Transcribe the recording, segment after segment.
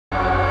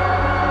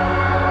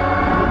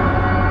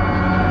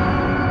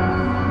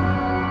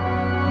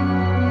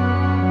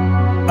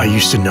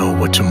used to know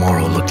what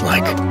tomorrow looked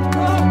like.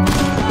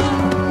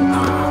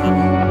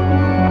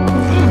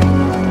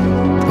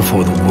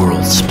 Before the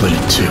world split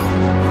in two.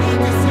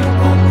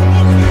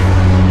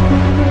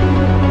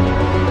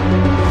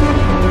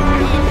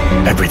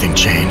 Everything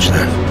changed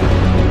then.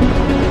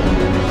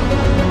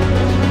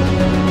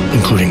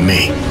 Including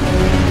me.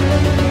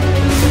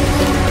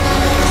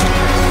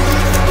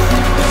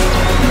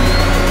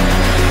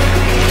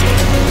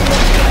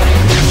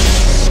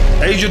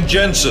 Agent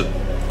Jensen,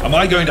 am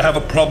I going to have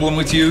a problem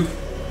with you?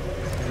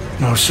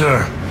 No,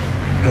 sir.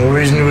 No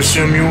reason to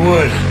assume you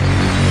would.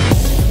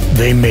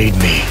 They made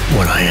me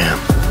what I am.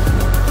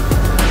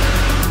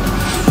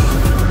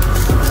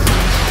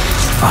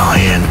 A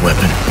high-end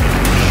weapon.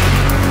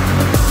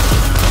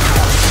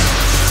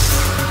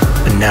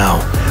 And now,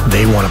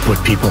 they want to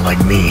put people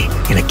like me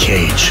in a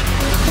cage.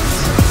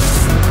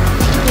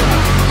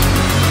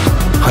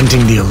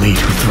 Hunting the elite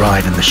who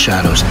thrive in the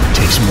shadows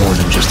takes more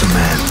than just a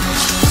man.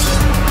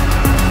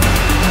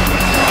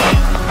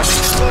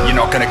 You're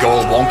not gonna go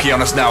all wonky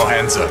on us now,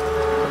 Hansa,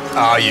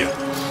 are you?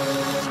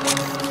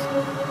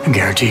 I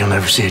guarantee you'll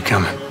never see it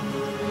coming.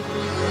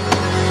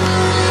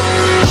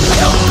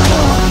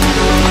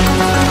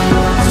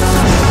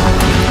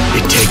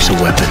 It takes a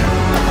weapon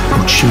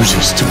who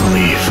chooses to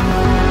believe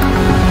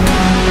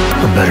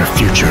a better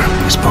future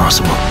is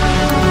possible.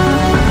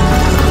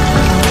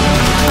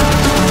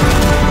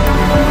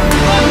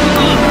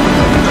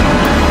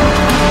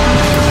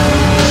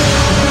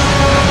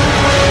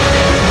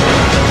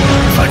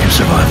 If I can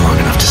survive long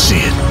enough to see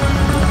it.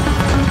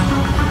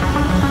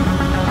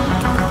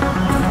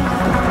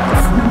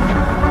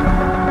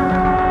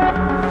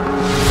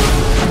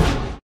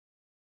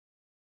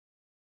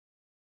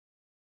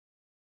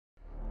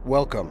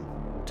 Welcome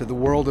to the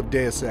world of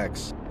Deus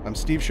Ex. I'm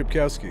Steve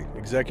Shipkowski,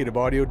 Executive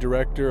Audio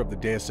Director of the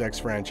Deus Ex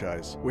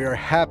franchise. We are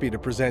happy to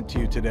present to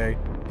you today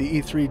the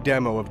E3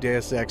 demo of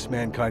Deus Ex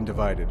Mankind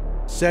Divided.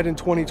 Set in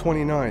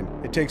 2029,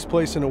 it takes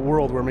place in a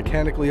world where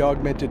mechanically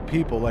augmented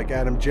people like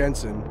Adam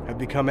Jensen have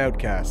become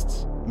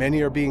outcasts.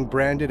 Many are being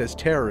branded as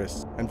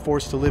terrorists and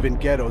forced to live in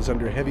ghettos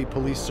under heavy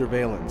police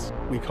surveillance.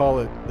 We call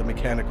it the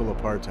mechanical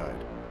apartheid.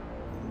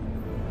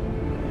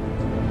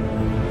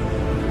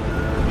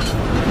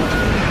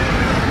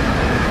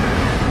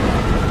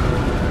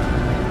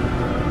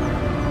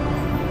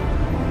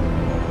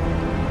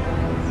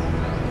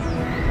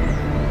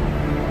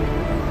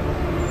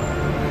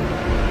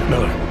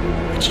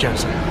 It's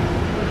Jensen.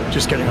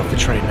 Just getting off the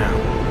train now.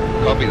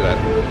 Copy that.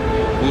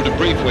 We'll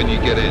debrief when you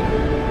get in.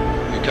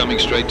 You coming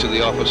straight to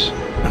the office?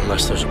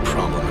 Unless there's a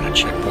problem at a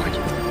checkpoint.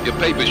 Your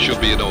papers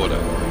should be in order.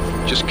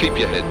 Just keep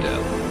your head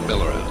down.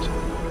 Miller out.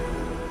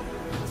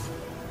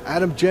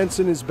 Adam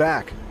Jensen is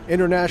back.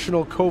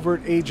 International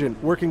covert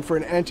agent working for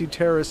an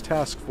anti-terrorist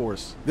task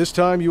force. This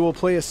time you will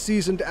play a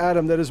seasoned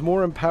Adam that is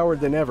more empowered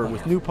than ever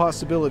with new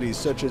possibilities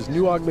such as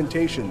new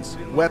augmentations,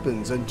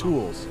 weapons, and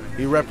tools.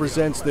 He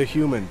represents the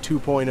human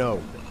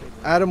 2.0.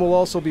 Adam will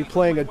also be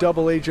playing a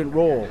double agent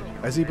role,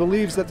 as he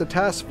believes that the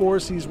task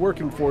force he's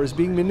working for is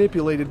being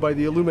manipulated by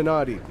the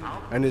Illuminati,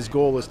 and his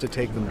goal is to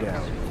take them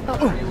down.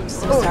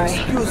 So sorry.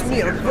 Excuse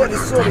me, I'm very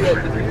sorry.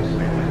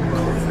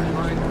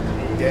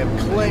 Damn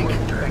clank.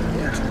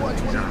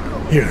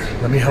 Here,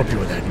 let me help you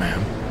with that, ma'am.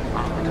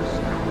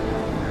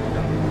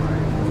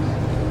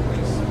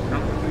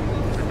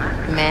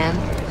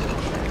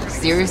 Ma'am?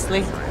 Seriously?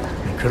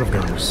 You could have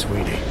gone with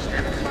Sweetie.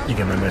 You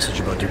get my message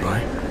about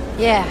Dubai?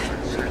 Yeah.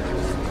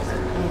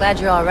 I'm glad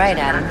you're all right,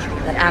 Adam.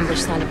 That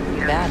ambush sounded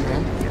pretty bad,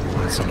 man.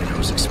 Not something I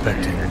was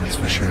expecting, that's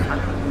for sure.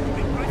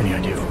 Any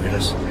idea who it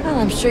is? Well,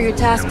 I'm sure your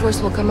task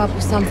force will come up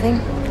with something.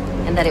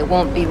 And that it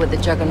won't be what the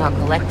Juggernaut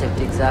Collective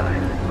digs up.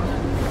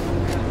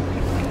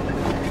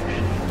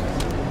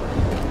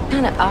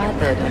 Kinda odd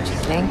though, don't you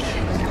think?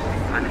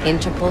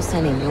 Interpol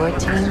sending your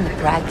team, the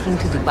Prague team,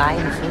 to Dubai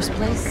in the first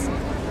place?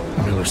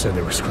 Miller said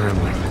they were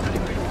scrambling.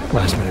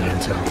 Last minute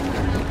intel.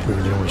 We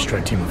were the only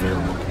strike team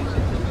available.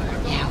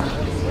 Yeah,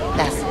 well,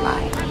 that's a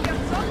lie.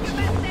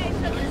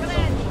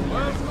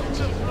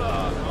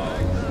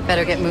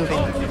 Better get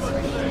moving.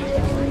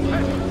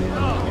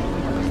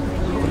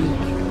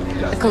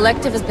 The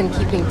Collective has been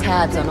keeping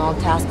tabs on all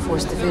task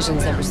force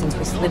divisions ever since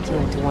we slipped you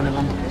into one of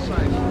them.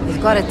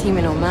 We've got a team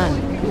in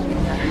Oman.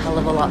 A hell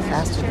of a lot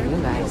faster than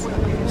you guys.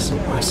 So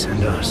why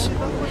send us? I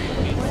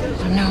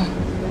don't know.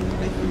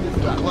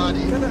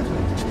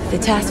 The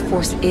task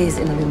force is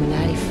an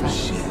Illuminati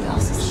front, we all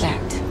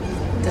suspect.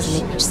 It doesn't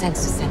make much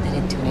sense to send it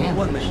into an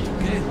ambush.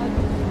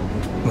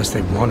 Unless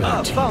they wanted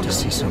our team to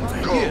see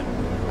something.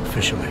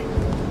 Officially.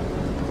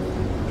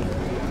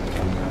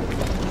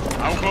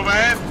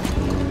 Augover,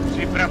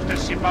 připravte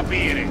si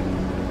papíry.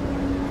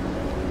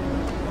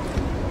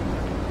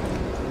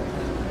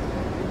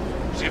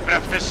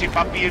 Připravte si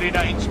papíry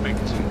na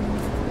inspekci.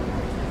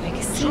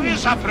 Co je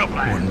za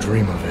problém? Wouldn't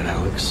dream of it,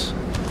 Alex.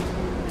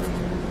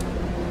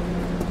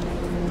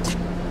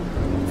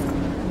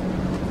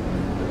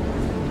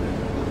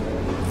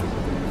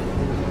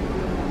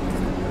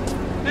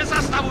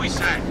 Nezastavuj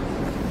se!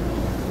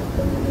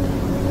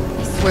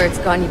 swear it's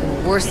gotten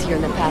even worse here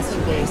in the past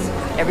few days.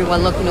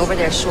 Everyone looking over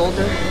their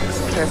shoulder.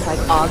 Terrified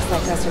Augs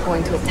like us are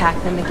going to attack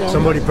them again.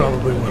 Somebody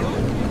probably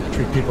will.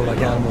 Treat people like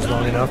animals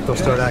long enough, they'll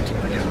start acting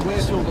like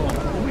animals.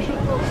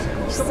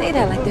 You say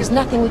that like there's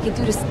nothing we can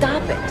do to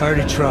stop it. I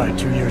already tried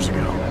 2 years ago.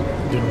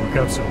 It didn't work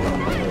out so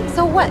well.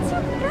 So what?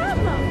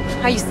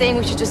 Are you saying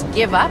we should just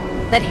give up?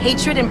 Let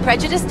hatred and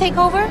prejudice take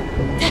over?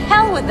 To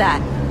hell with that!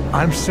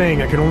 I'm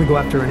saying I can only go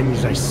after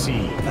enemies I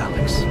see,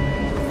 Alex.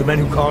 The men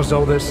who caused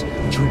all this,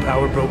 true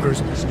power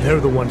brokers,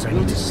 they're the ones I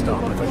need to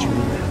stop. I thought you knew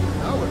that.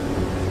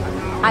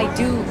 I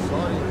do.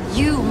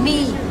 You,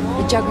 me,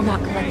 the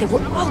Juggernaut Collective,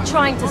 we're all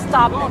trying to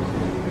stop them.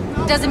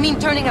 It doesn't mean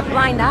turning a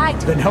blind eye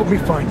to Then help me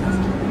find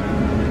them.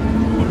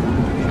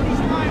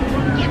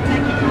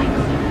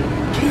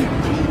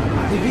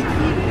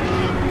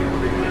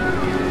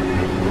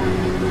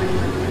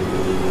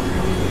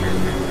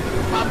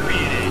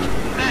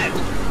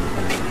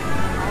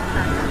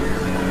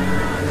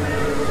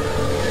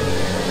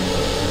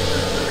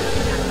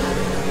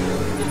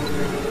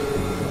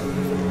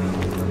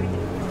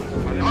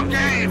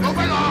 Okay, move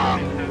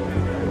along!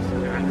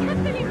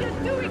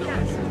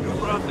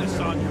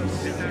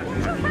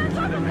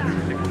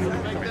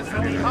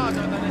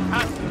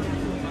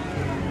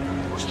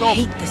 I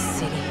hate this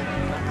city.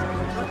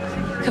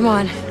 Come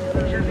on.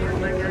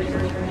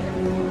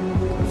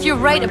 If you're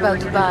right about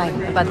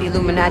Dubai, about the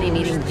Illuminati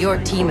needing your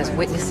team as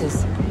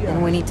witnesses,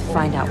 then we need to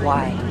find out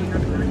why.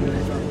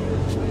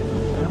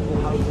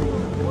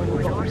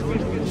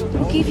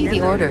 Who gave you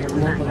the order to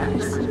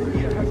mobilize?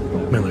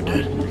 Miller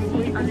did.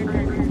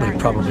 But it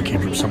probably came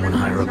from someone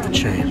higher up the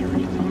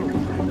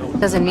chain.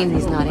 Doesn't mean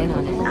he's not in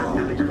on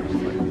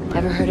it.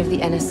 Ever heard of the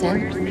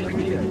NSN?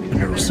 The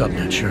neural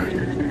subnet, sure.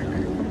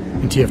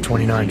 In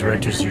TF-29,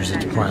 directors use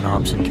it to plan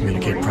ops and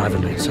communicate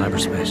privately in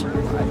cyberspace.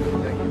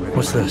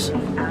 What's this?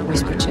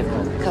 Whisper chip,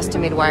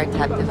 custom-made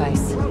wiretap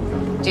device.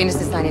 Janus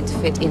designed it to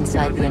fit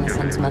inside the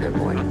NSN's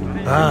motherboard.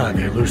 Ah,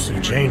 the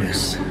elusive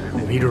Janus,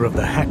 leader of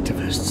the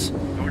hacktivists.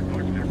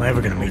 Am I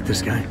ever gonna meet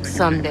this guy?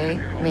 Someday,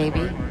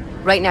 maybe.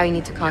 Right now you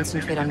need to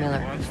concentrate on Miller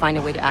and find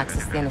a way to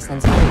access the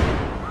NSN's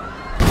phone.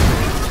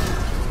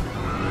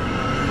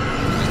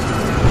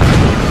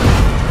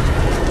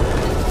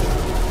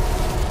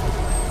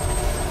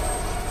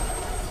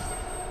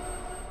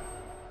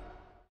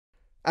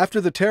 After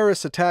the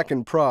terrorist attack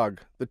in Prague,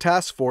 the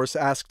task force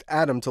asked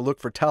Adam to look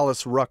for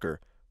Talos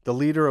Rucker, the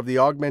leader of the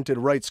Augmented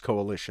Rights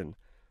Coalition.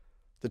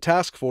 The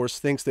task force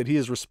thinks that he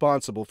is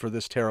responsible for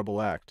this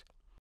terrible act.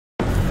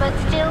 But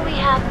still we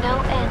have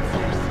no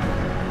answers.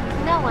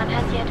 No one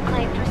has yet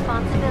claimed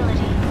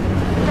responsibility.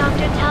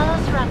 Dr.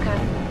 Talos Rucker,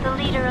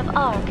 the leader of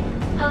ARC,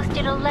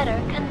 posted a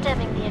letter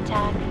condemning the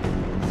attack.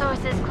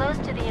 Sources close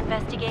to the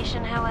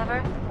investigation,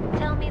 however,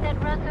 tell me that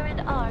Rucker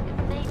and ARC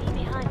may be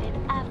behind it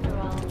after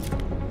all.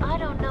 I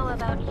don't know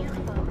about you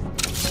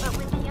folks, but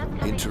with the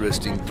upcoming...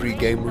 Interesting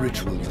pre-game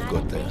ritual you've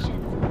got there.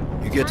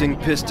 You getting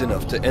pissed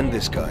enough to end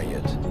this guy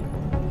yet?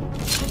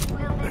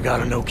 I got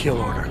a no-kill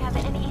order.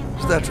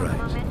 Is that right?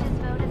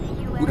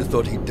 Who'd have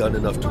thought he'd done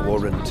enough to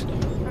warrant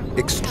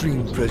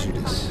extreme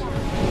prejudice?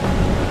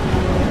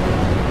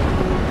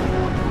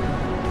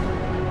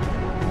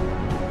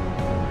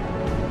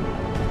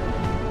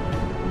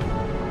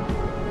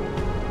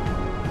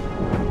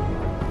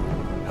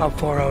 How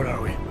far out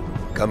are we?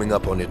 Coming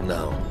up on it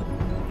now.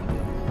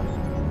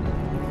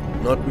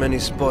 Not many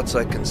spots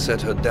I can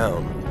set her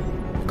down.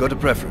 Got a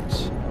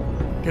preference?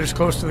 Get as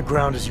close to the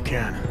ground as you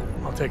can.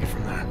 I'll take it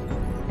from there.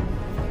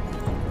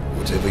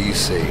 Whatever you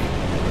say,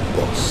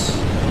 boss.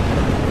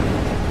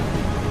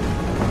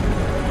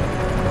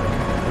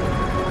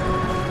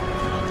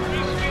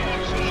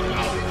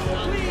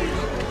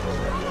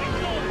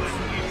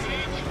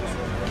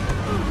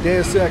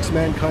 Deus Ex: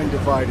 Mankind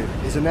Divided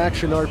is an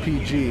action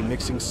RPG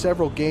mixing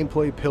several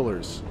gameplay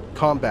pillars: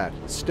 combat,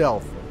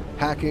 stealth,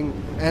 hacking,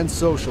 and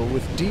social,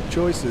 with deep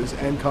choices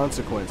and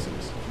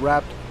consequences,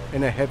 wrapped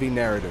in a heavy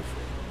narrative.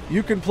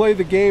 You can play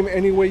the game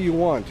any way you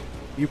want.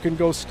 You can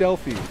go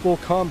stealthy, full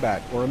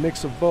combat, or a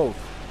mix of both.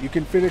 You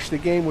can finish the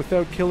game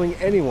without killing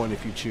anyone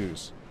if you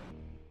choose.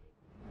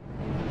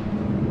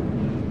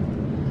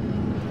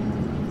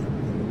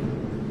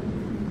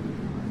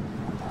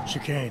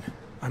 Chicane,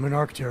 I'm in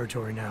ARC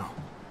territory now.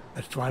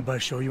 That flyby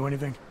show you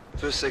anything?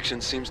 First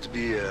section seems to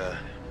be a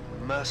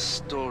mass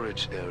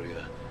storage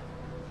area.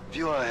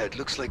 View ahead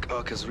looks like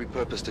ARC has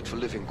repurposed it for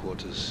living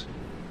quarters.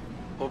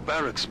 Or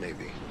barracks,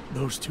 maybe.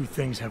 Those two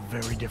things have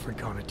very different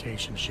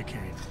connotations,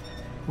 Chicane.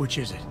 Which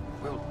is it?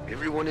 Well,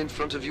 everyone in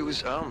front of you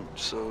is armed,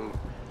 so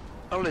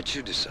I'll let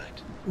you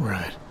decide.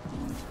 Right.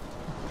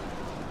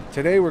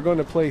 Today we're going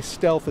to play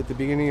stealth at the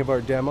beginning of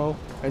our demo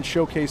and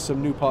showcase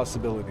some new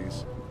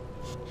possibilities.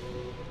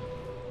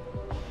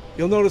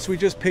 You'll notice we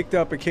just picked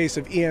up a case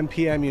of EMP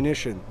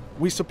ammunition.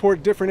 We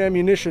support different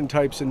ammunition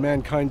types in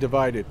Mankind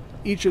Divided,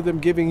 each of them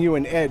giving you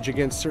an edge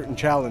against certain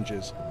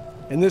challenges.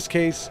 In this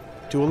case,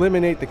 to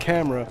eliminate the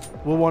camera,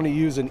 we'll want to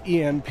use an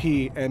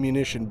EMP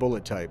ammunition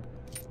bullet type.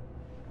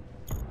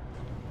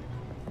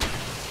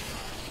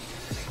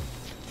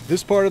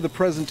 This part of the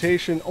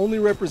presentation only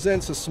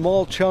represents a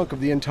small chunk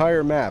of the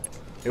entire map.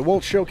 It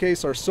won't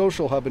showcase our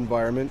social hub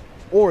environment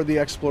or the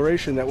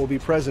exploration that will be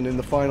present in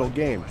the final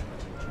game.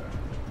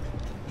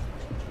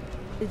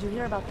 Did you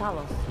hear about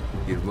Talos?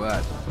 Hear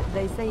what?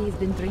 They say he's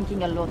been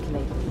drinking a lot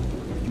lately.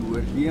 You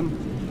were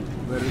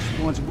him? We're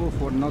responsible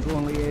for not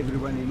only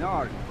everyone in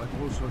Ark, but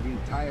also the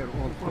entire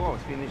old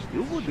coast.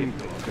 You wouldn't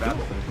grab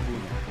some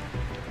food.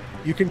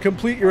 You can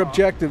complete your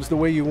objectives the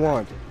way you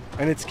want,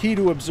 and it's key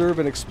to observe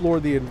and explore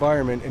the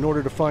environment in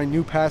order to find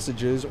new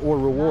passages or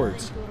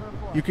rewards.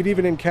 You could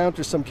even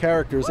encounter some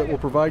characters that will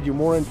provide you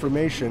more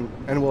information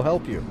and will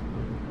help you.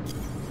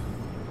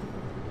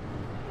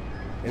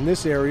 In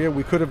this area,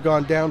 we could have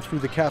gone down through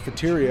the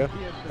cafeteria,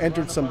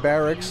 entered some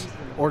barracks,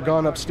 or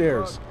gone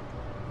upstairs.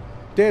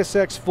 Deus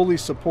Ex fully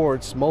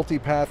supports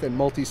multi-path and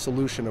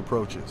multi-solution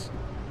approaches.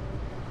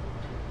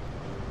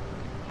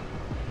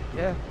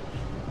 Yeah.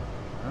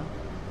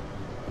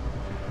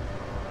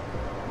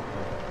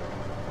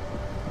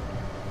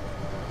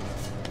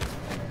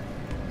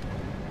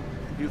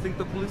 Do you think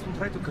the police will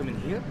try to come in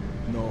here?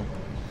 No.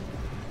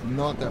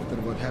 Not after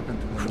what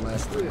happened to them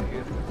last time.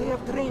 They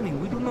have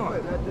training, we do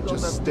not.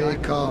 Just stay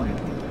calm.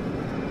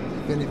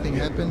 If anything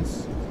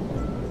happens...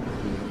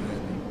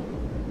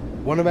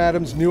 One of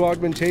Adam's new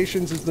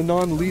augmentations is the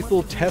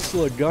non-lethal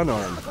Tesla gun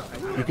arm.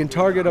 You can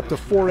target up to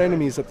 4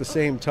 enemies at the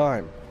same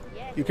time.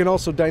 You can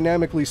also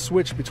dynamically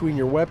switch between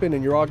your weapon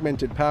and your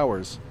augmented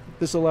powers.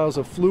 This allows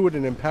a fluid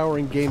and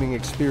empowering gaming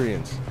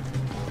experience.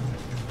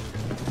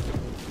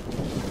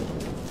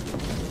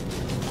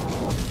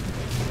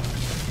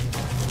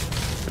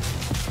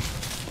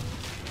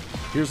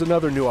 Here's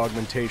another new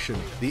augmentation,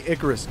 the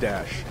Icarus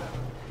Dash.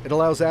 It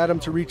allows Adam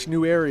to reach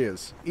new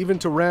areas, even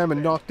to ram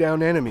and knock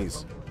down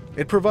enemies.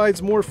 It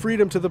provides more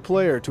freedom to the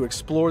player to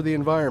explore the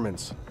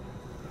environments.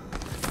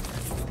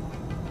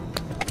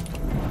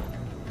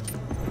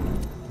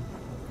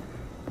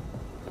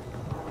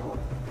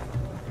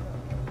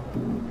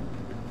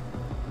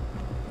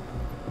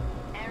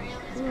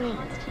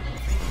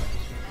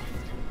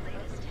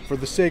 For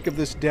the sake of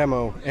this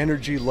demo,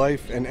 energy,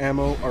 life, and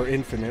ammo are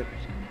infinite,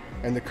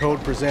 and the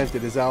code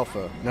presented is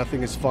alpha.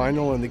 Nothing is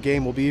final, and the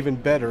game will be even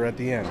better at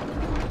the end.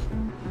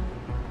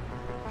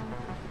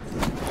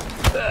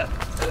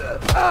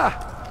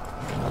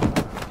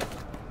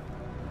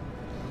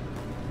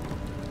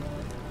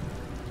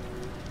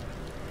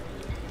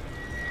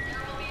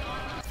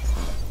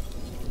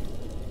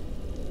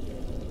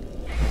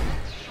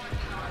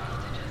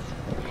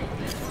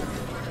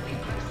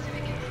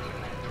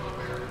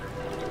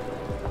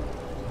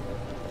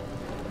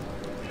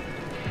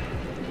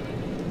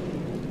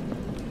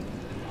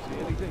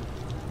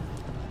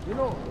 You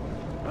know,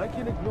 I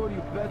can ignore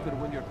you better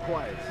when you're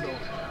quiet, so...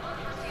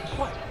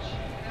 Quiet.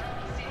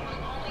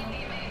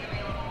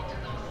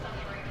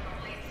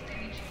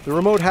 The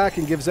remote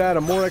hacking gives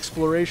Adam more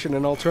exploration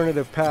and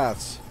alternative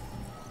paths.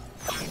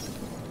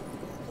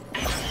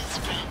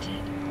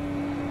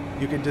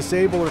 You can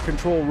disable or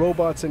control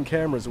robots and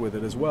cameras with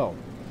it as well.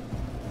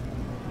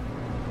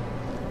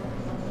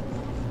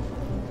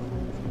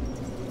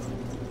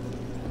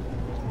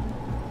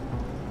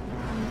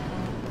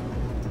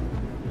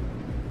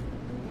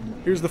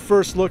 Here's the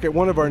first look at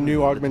one of our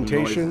new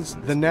augmentations,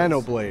 the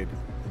Nanoblade.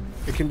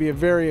 It can be a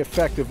very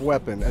effective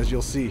weapon, as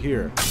you'll see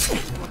here.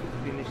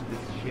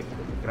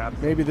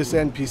 Maybe this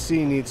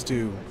NPC needs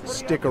to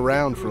stick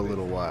around for a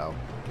little while.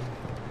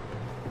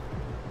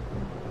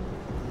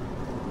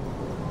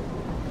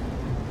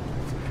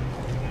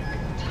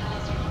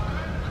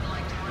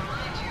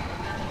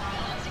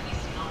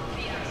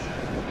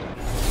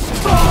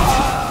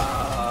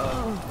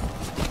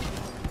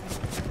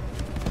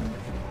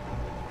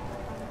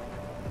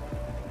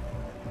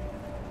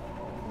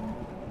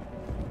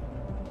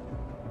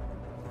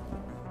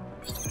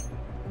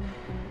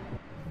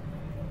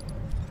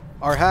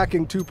 Our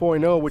Hacking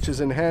 2.0, which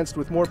is enhanced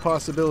with more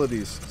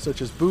possibilities,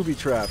 such as booby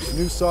traps,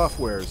 new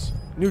softwares,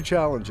 new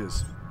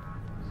challenges.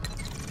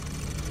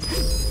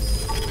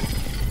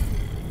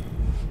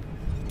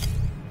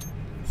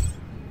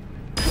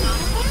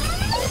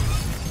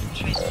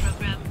 Trace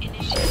program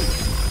initiated.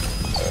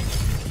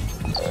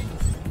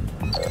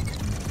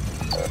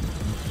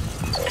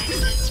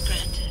 Access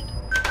granted.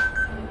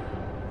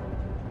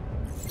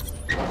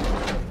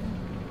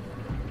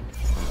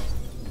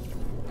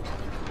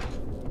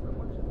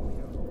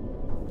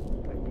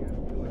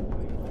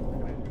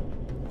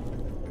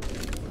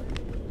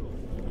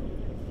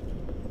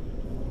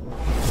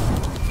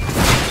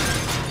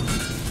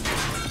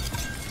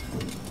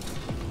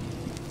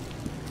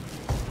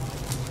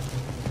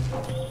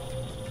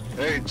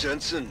 Hey,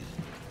 Jensen.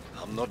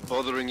 I'm not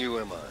bothering you,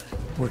 am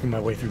I? Working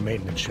my way through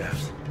maintenance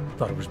shafts.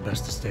 Thought it was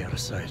best to stay out of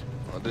sight.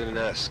 I didn't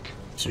ask.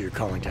 So you're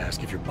calling to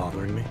ask if you're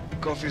bothering me?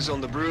 Coffee's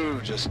on the brew,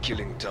 just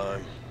killing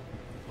time.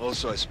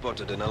 Also, I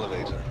spotted an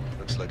elevator.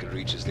 Looks like it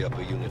reaches the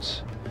upper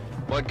units.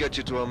 Might get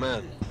you to our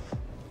man.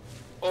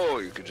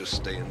 Or you could just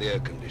stay in the air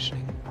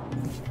conditioning.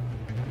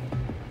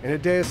 In a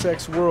Deus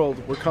Ex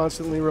world, we're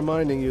constantly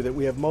reminding you that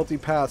we have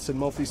multi-paths and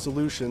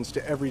multi-solutions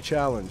to every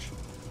challenge.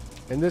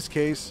 In this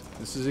case,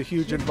 this is a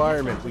huge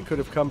environment. We could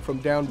have come from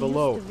down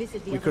below.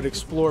 We could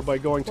explore by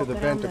going to the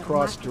vent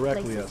across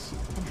directly us.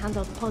 And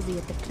handle Posy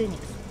at the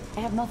clinics. I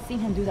have not seen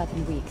him do that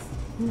in weeks.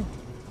 No.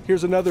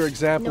 Here's another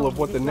example of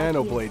what the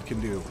nanoblade can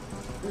do.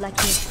 Like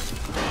this.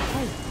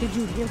 Hey, did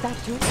you hear that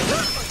too?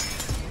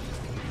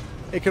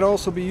 It can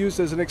also be used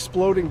as an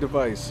exploding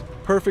device,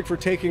 perfect for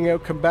taking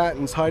out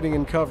combatants hiding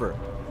in cover.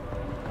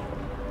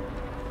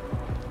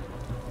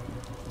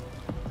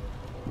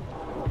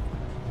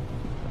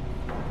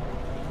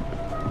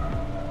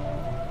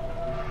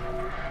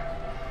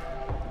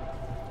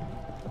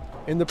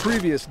 In the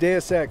previous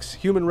Deus Ex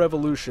Human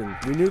Revolution,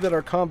 we knew that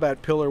our combat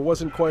pillar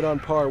wasn't quite on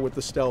par with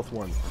the stealth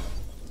one.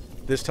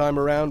 This time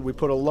around, we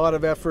put a lot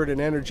of effort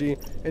and energy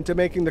into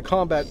making the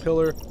combat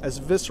pillar as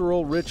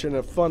visceral, rich,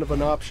 and fun of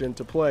an option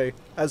to play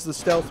as the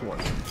stealth one.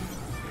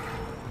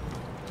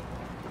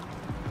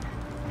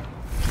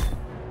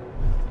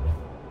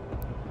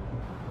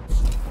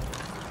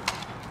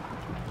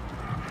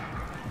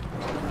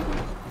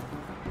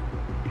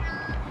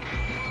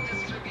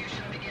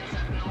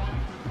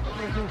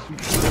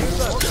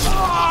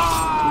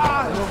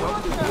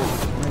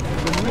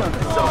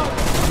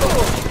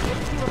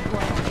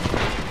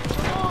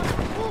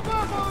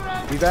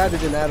 We've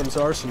added in Adam's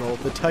arsenal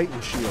the Titan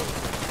Shield.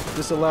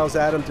 This allows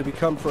Adam to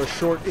become for a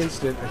short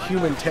instant a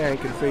human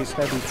tank and face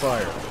heavy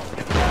fire.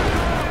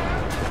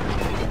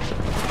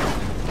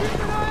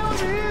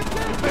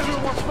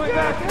 Everyone watch my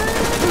back!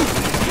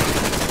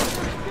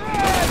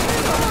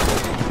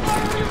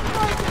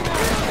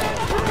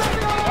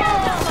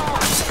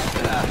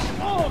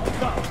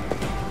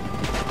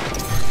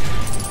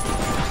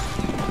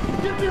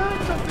 Get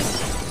behind something!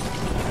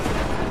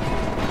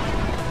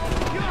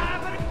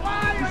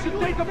 You should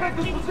take a better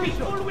position!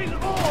 People will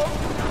all!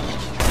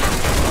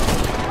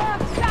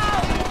 Watch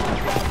out!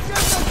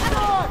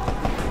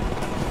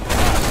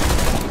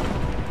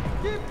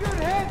 Keep your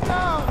head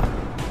down!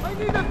 I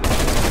need a...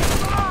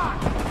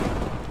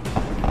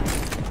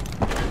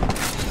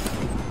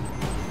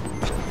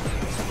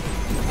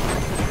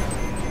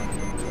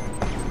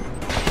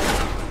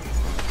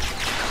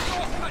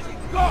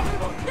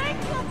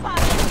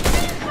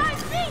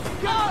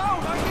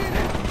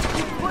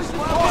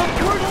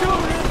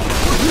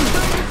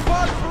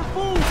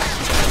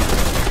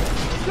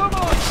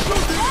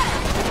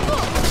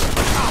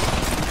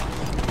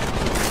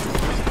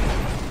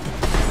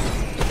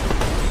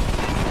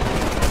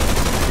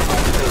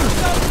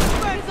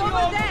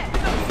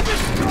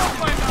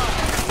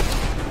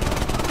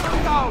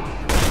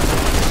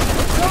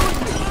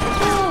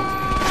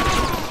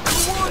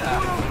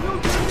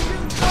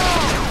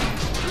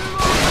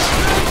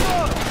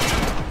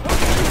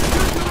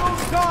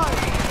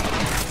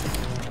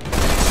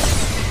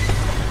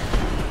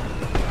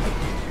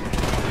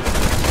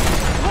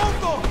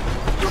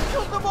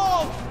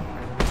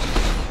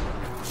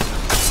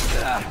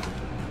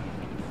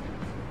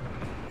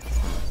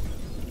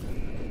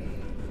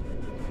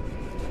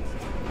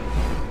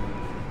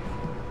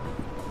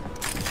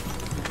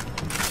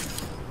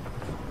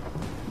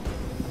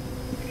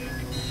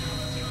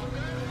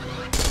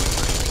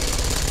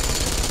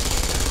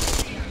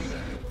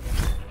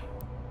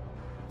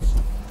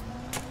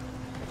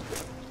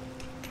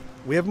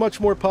 We have much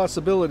more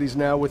possibilities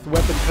now with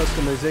weapon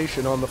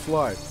customization on the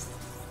fly.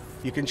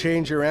 You can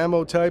change your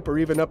ammo type or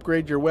even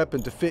upgrade your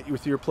weapon to fit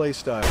with your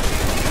playstyle.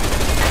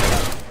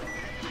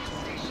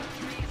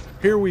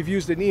 Here we've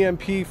used an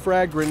EMP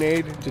frag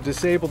grenade to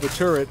disable the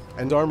turret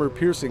and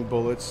armor-piercing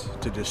bullets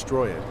to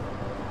destroy it.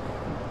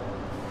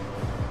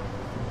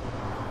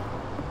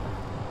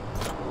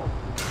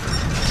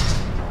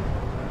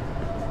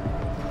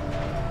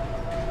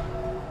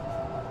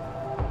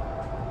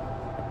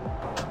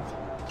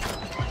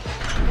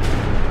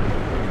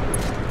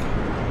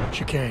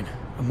 Chicane,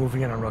 I'm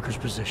moving in on Rucker's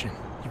position.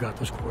 You got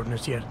those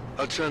coordinates yet?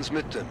 I'll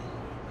transmit them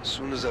as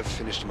soon as I've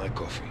finished my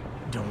coffee.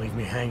 Don't leave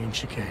me hanging,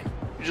 Chicane.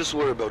 You just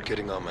worry about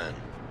getting our man.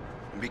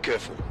 And be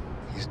careful.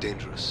 He's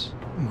dangerous.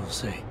 We'll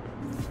see.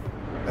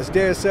 As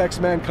Deus Ex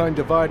Mankind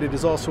Divided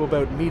is also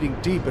about meeting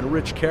deep and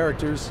rich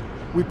characters,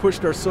 we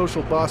pushed our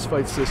social boss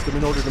fight system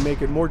in order to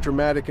make it more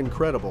dramatic and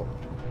credible.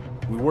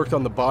 We worked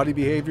on the body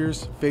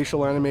behaviors,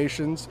 facial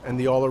animations, and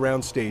the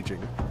all-around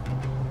staging.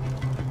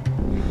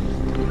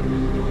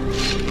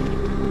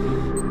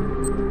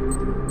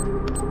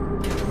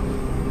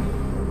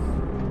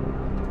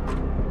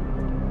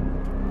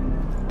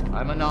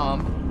 I'm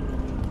unarmed.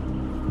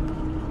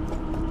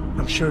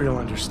 I'm sure you'll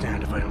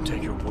understand if I don't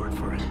take your word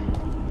for it.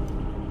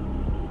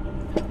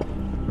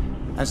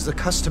 As the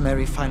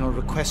customary final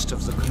request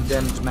of the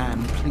condemned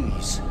man,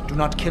 please, do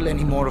not kill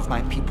any more of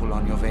my people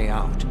on your way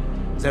out.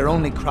 Their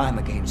only crime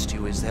against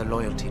you is their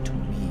loyalty to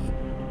me.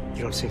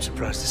 You don't seem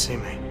surprised to see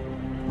me.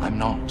 I'm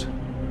not.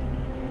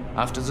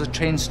 After the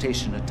train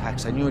station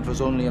attacks, I knew it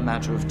was only a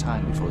matter of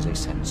time before they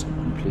sent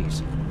someone.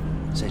 Please,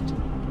 sit.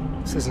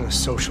 This isn't a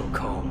social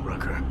call,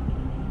 Rucker.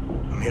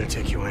 I'm here to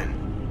take you in.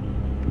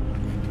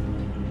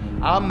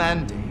 Our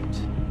mandate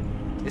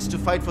is to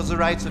fight for the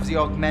rights of the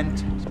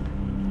augmented.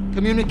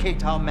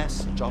 Communicate our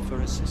message,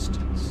 offer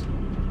assistance.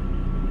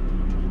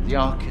 The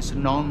Ark is a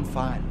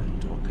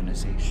non-violent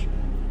organization.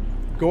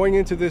 Going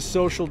into this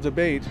social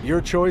debate,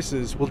 your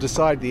choices will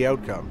decide the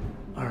outcome.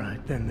 All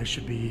right, then this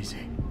should be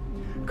easy.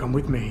 Come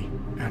with me,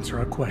 answer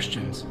our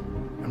questions,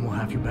 and we'll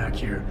have you back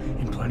here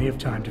in plenty of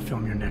time to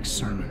film your next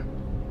sermon.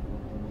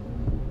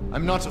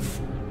 I'm not a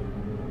fool.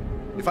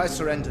 If I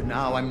surrender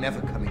now, I'm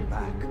never coming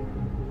back.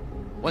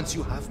 Once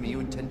you have me, you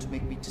intend to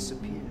make me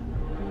disappear.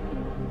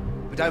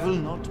 But I will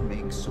not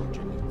make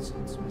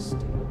Solzhenitsyn's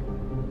mistake.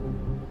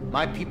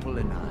 My people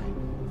and I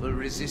will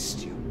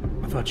resist you.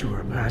 I thought you were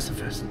a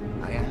pacifist.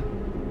 I am.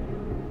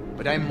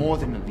 But I'm more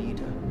than a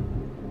leader.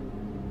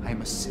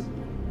 I'm a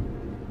symbol.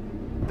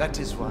 That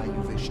is why you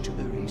wish to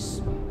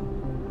erase me.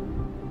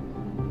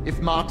 If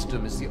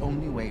martyrdom is the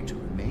only way to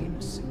remain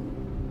a symbol,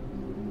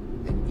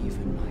 then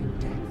even my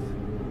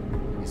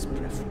death is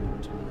preferable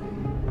to my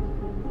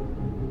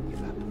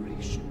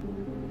evaporation.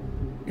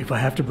 If I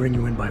have to bring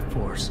you in by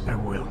force, I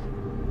will.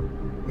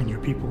 And your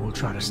people will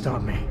try to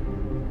stop me.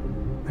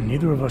 And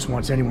neither of us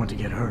wants anyone to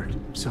get hurt,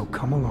 so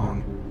come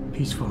along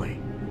peacefully.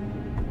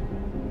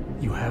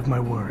 You have my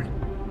word.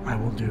 I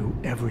will do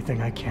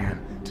everything I can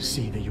to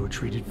see that you are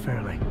treated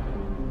fairly.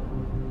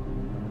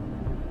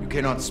 You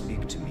cannot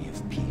speak to me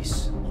of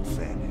peace or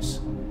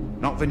fairness.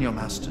 Not when your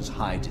masters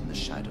hide in the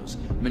shadows,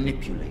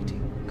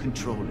 manipulating,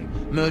 controlling,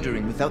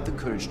 murdering without the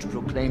courage to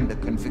proclaim their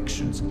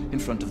convictions in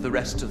front of the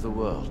rest of the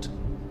world.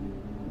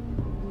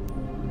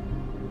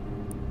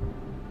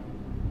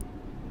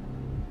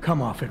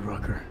 Come off it,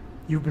 Rucker.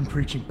 You've been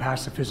preaching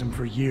pacifism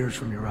for years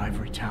from your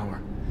ivory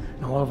tower.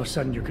 Now all of a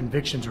sudden your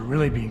convictions are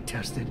really being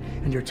tested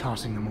and you're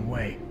tossing them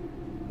away.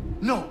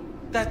 No,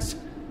 that's...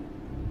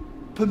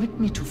 Permit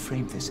me to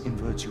frame this in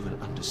words you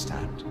will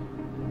understand.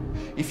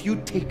 If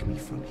you take me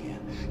from here,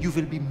 you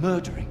will be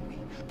murdering me,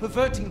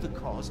 perverting the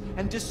cause,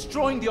 and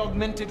destroying the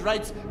Augmented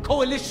Rights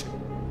Coalition.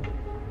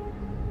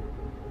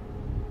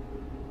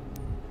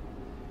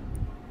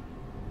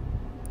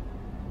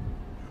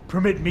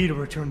 Permit me to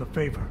return the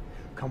favor.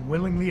 Come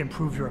willingly and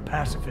prove you're a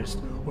pacifist,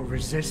 or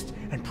resist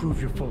and prove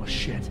you're full of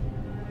shit.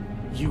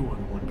 You are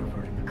the one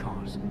perverting the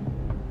cause.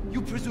 You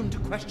presume to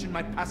question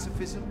my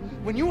pacifism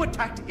when you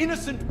attacked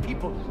innocent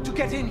people to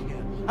get in here.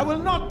 I will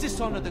not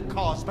dishonor the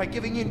cause by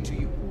giving in to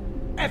you.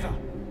 Ever.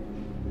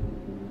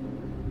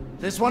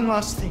 There's one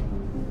last thing.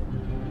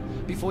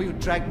 Before you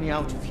drag me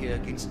out of here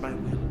against my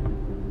will.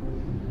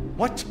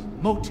 What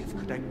motive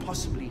could I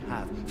possibly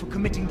have for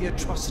committing the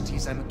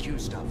atrocities I'm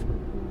accused of?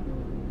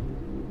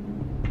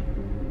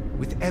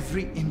 With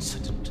every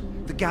incident,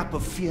 the gap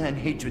of fear and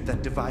hatred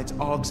that divides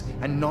Augs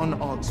and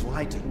non-Augs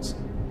widens.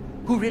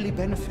 Who really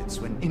benefits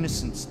when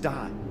innocents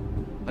die?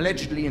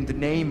 Allegedly in the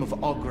name of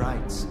Aug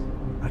rights.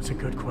 That's a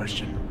good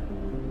question.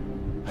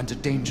 And a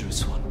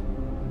dangerous one.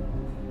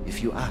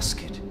 If you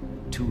ask it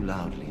too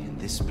loudly in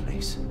this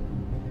place.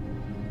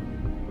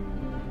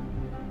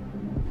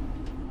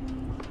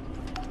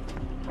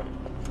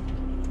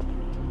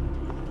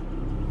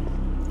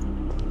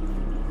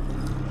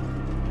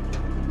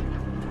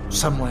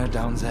 Somewhere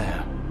down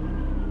there,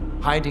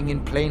 hiding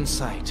in plain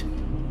sight,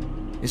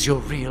 is your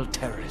real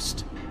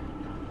terrorist.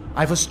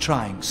 I was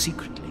trying,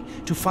 secretly,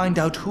 to find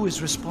out who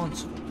is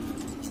responsible.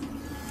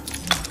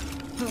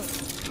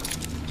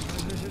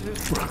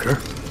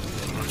 Rucker?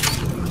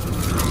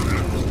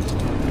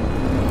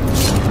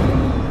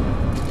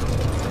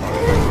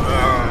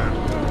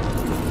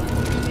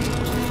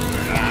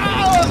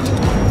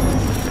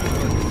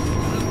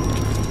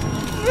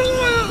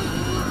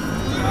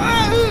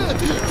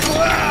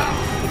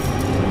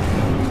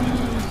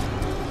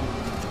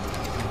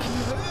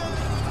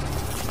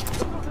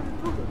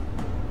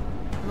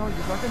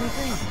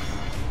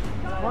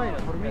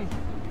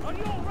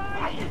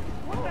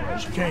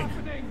 Chicane,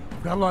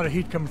 I've got a lot of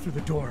heat coming through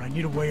the door. I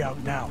need a way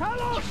out now.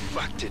 You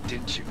fucked it,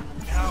 didn't you?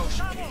 Now,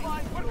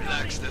 Chicane.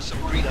 Relax, there's some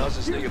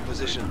greenhouses near your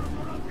position.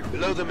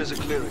 Below them is a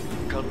clearing.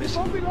 You can't miss it.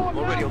 I'm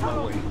already on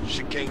my way.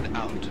 Chicane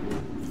out.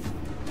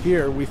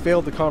 Here, we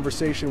failed the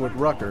conversation with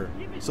Rucker,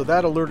 so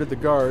that alerted the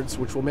guards,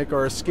 which will make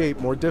our escape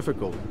more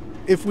difficult.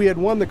 If we had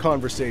won the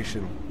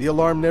conversation, the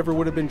alarm never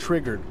would have been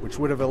triggered, which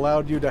would have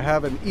allowed you to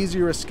have an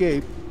easier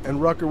escape,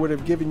 and Rucker would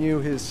have given you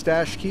his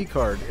stash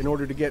keycard in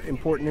order to get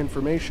important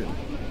information.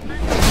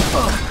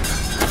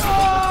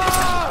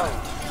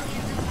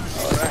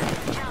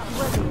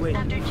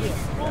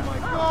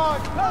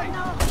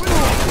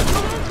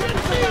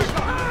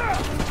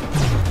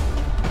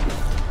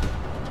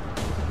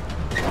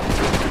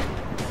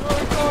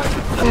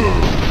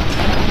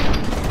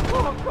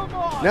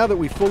 Now that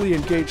we fully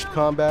engaged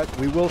combat,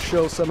 we will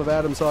show some of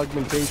Adam's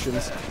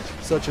augmentations,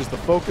 such as the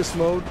focus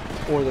mode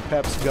or the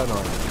Pep's gun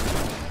arm.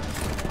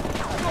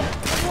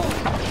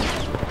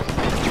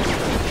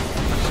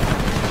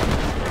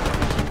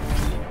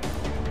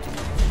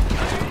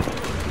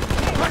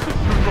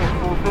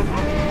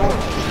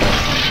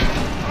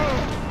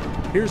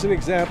 Here's an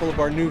example of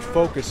our new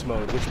focus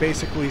mode, which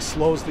basically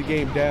slows the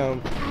game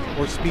down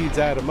or speeds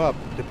Adam up,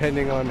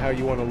 depending on how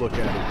you want to look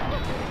at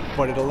it.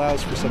 But it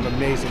allows for some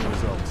amazing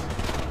results.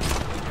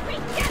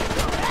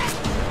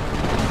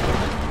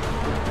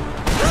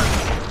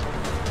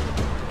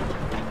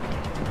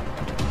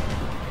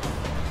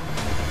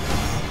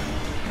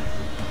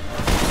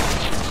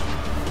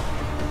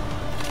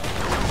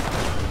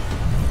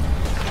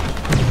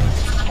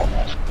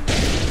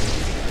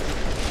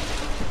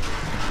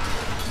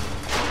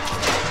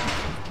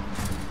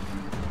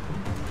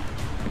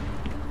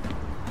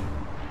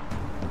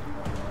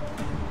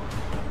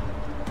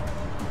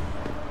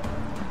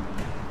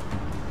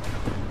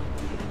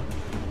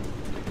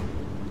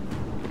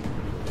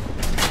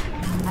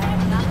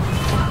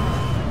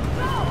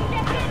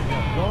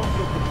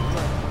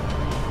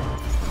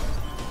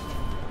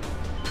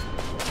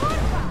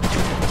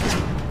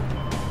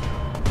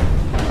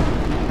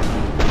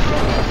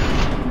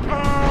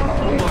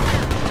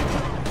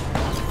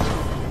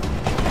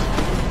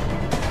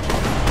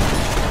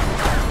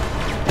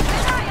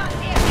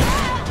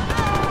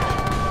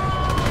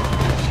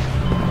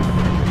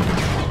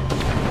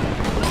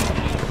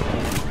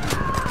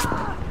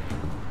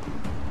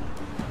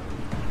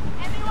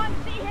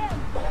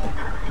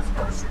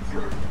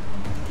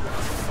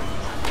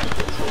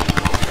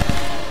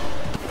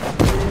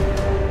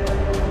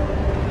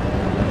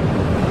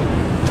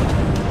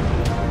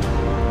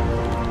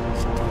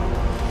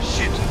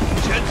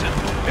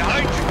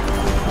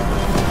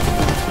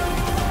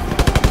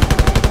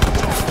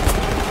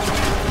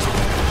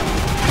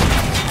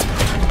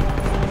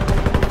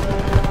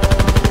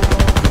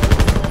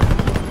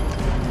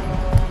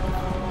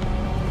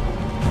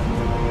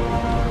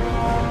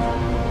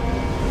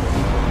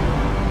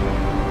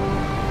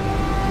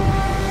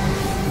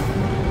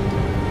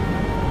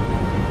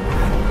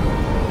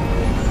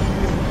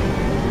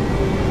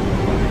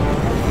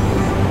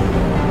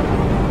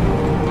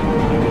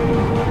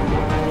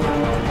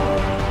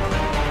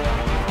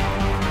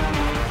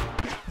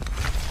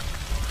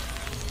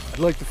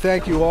 like to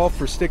thank you all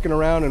for sticking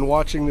around and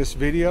watching this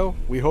video.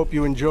 We hope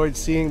you enjoyed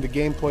seeing the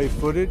gameplay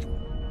footage.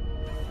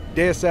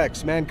 Deus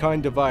Ex: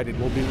 Mankind Divided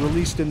will be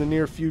released in the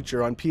near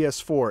future on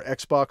PS4,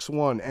 Xbox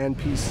One, and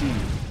PC.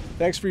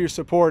 Thanks for your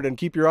support, and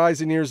keep your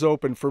eyes and ears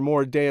open for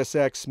more Deus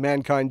Ex: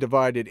 Mankind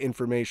Divided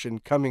information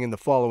coming in the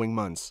following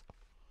months.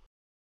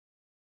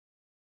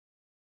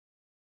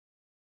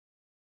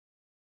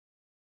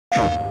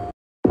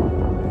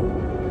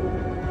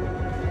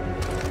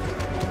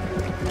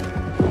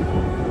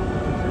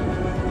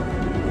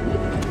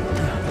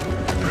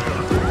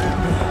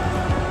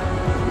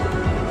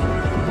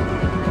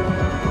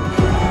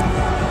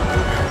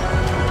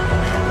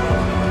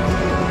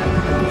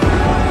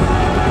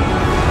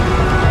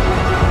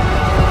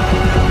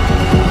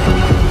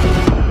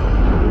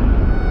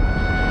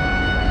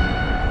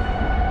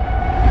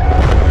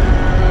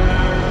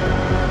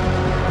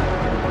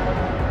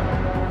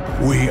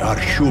 We are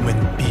human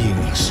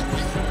beings.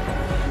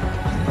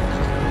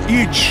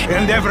 Each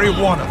and every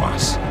one of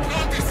us.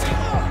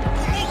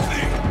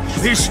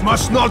 This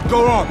must not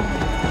go on.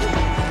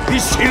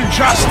 This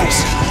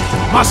injustice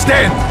must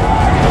end.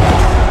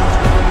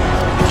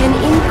 An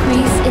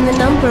increase in the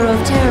number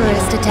of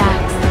terrorist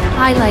attacks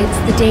highlights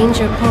the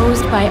danger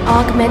posed by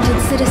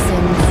augmented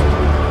citizens.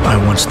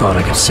 I once thought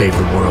I could save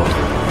the world.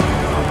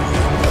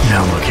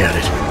 Now look at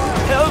it.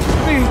 Help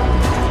me!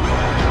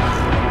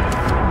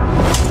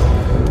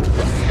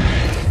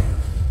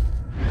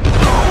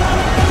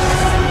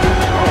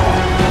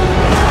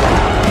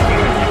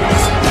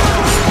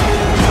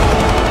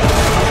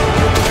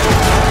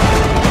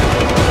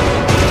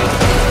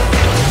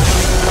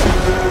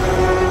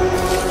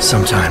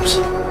 Sometimes,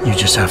 you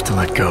just have to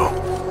let go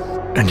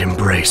and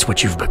embrace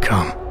what you've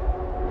become.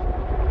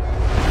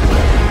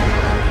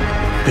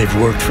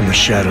 They've worked from the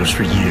shadows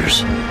for years,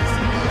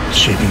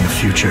 shaping the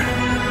future,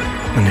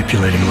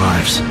 manipulating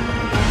lives,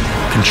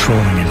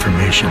 controlling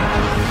information.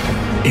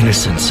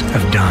 Innocents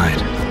have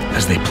died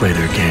as they play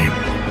their game.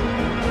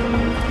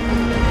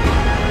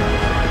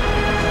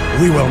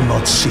 We will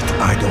not sit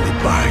idly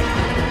by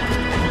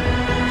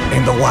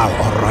and allow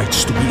our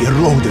rights to be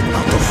eroded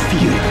out of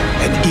fear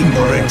and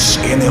ignorance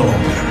any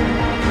longer.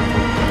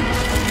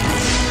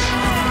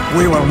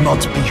 We will not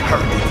be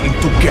herded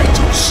into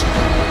ghettos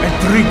and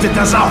treated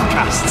as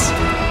outcasts.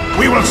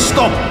 We will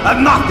stop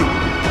at nothing.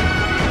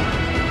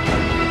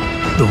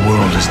 The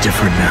world is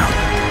different now.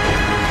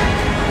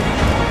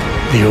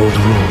 The old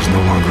rules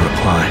no longer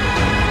apply.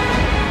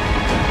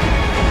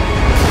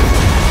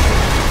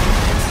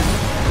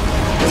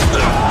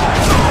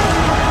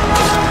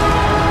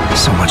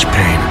 So much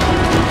pain.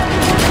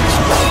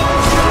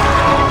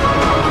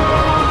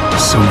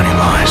 So many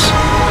lies.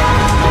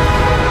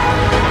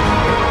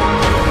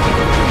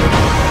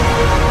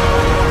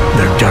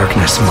 Their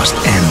darkness must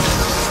end.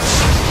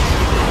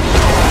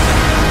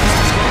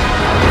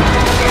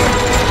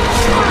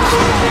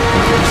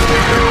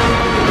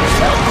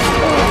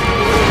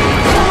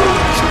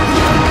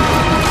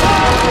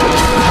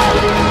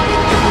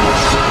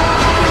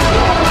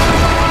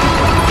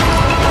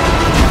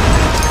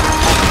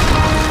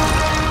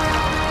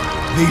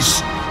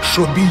 This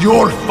should be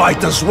your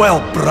fight as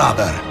well,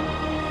 brother.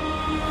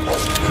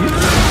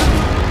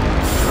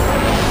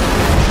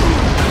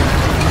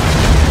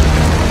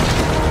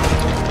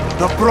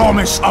 The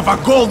promise of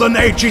a golden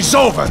age is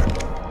over.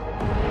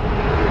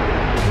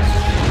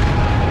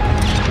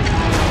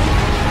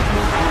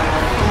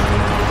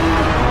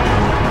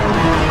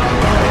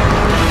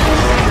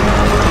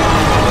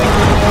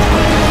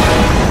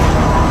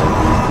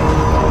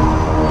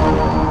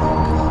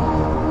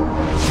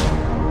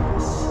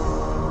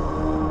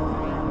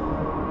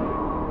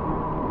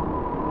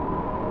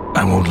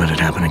 I won't let it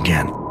happen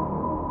again.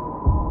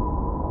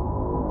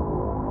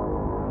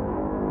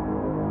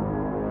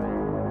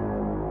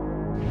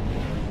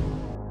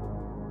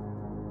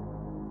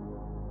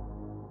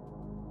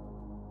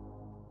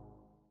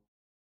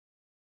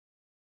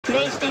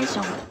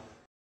 PlayStation.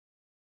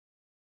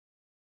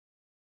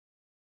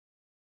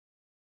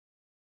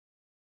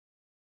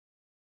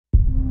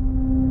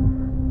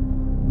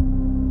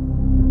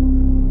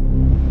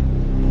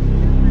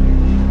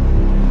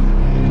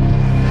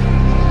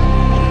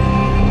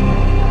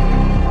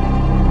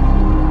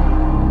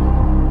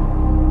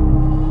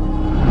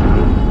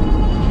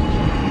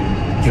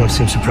 You don't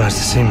seem surprised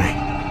to see me.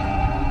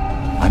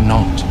 I'm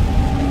not.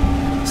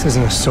 This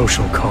isn't a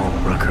social call,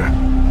 Rucker.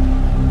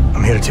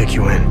 I'm here to take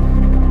you in.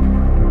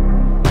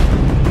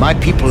 My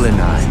people and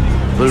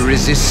I will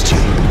resist you.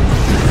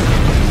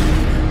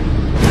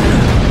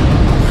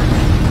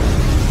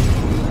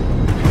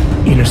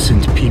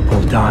 Innocent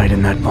people died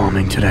in that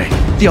bombing today.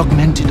 The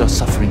augmented are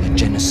suffering a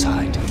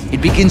genocide.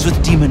 It begins with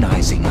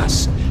demonizing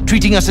us,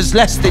 treating us as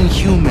less than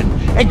human,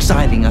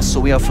 exiling us so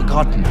we are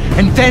forgotten,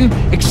 and then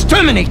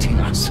exterminating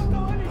us.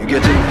 You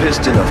getting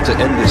pissed enough to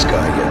end this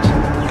guy yet?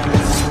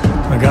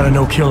 I got a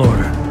no-kill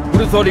order.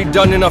 Would have thought he'd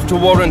done enough to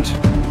warrant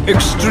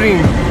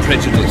extreme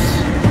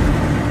prejudice.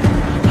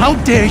 How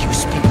dare you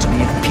speak to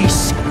me of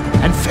peace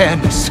and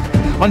fairness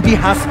on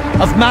behalf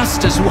of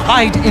masters who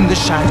hide in the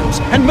shadows,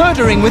 and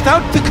murdering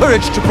without the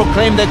courage to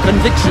proclaim their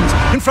convictions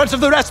in front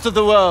of the rest of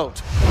the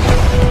world.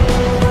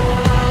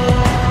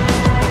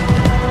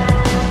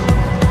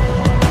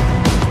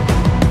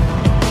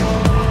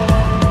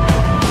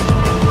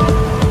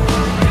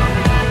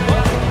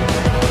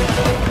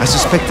 I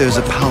suspect there's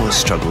a power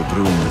struggle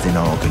brewing within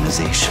our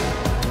organization.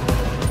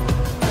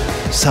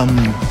 Some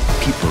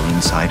people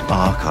inside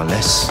ARC are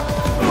less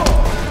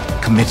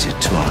committed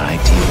to our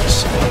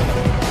ideals.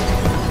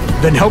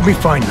 Then help me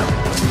find them.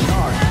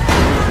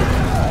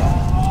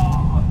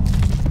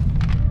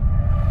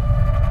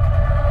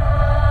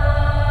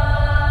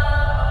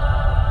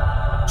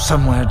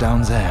 Somewhere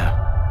down there,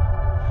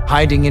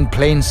 hiding in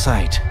plain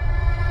sight,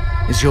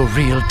 is your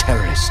real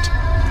terrorist.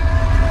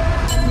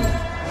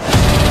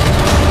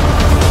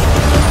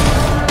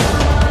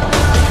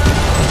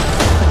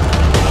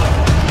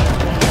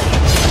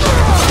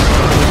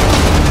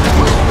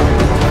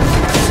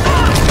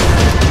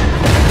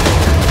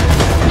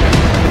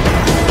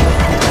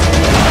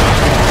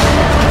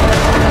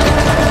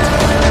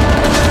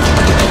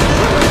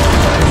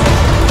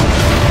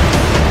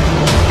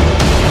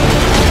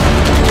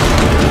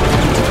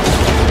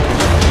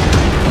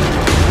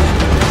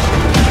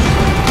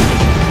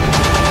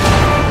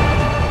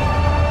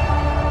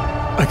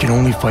 I can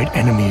only fight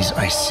enemies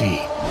I see.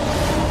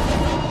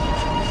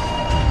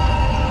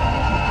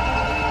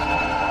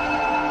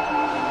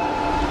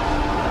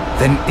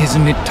 Then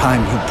isn't it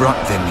time you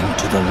brought them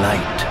into the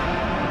light?